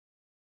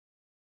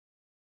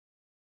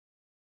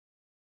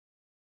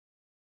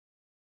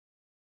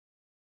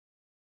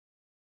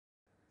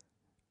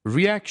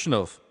Reaction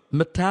of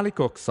metallic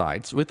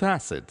oxides with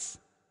acids.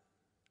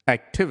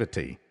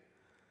 Activity.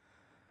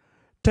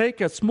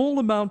 Take a small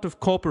amount of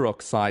copper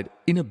oxide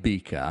in a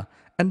beaker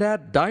and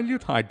add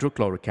dilute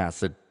hydrochloric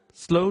acid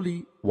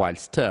slowly while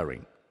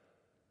stirring.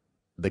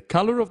 The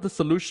color of the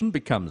solution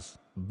becomes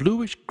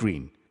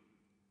bluish-green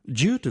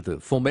due to the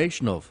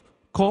formation of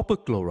copper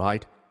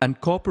chloride, and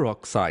copper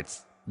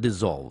oxides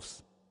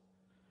dissolves.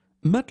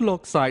 Metal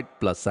oxide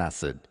plus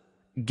acid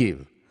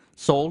give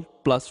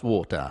salt plus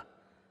water.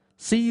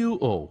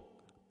 CuO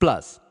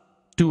plus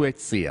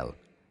 2HCl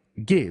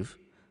give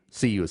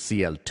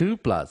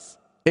CuCl2 plus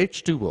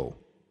H2O.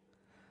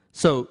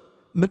 So,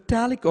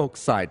 metallic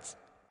oxides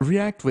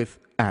react with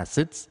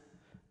acids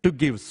to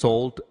give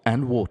salt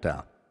and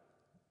water.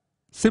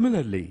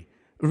 Similarly,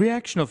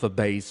 reaction of a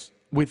base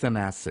with an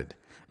acid,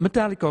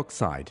 metallic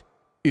oxide,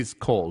 is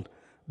called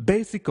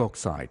basic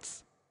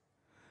oxides.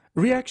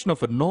 Reaction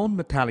of a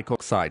non-metallic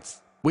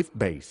oxides with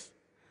base,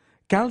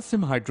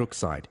 calcium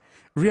hydroxide,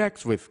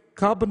 reacts with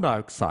carbon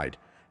dioxide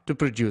to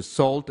produce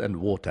salt and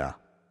water.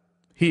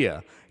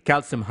 Here,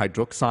 calcium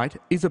hydroxide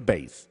is a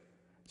base.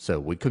 So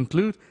we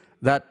conclude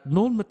that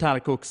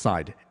non-metallic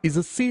oxide is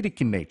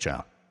acidic in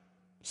nature.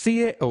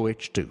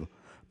 CaOH2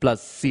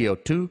 plus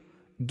CO2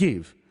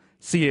 give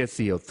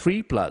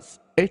CaCO3 plus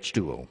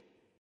H2O.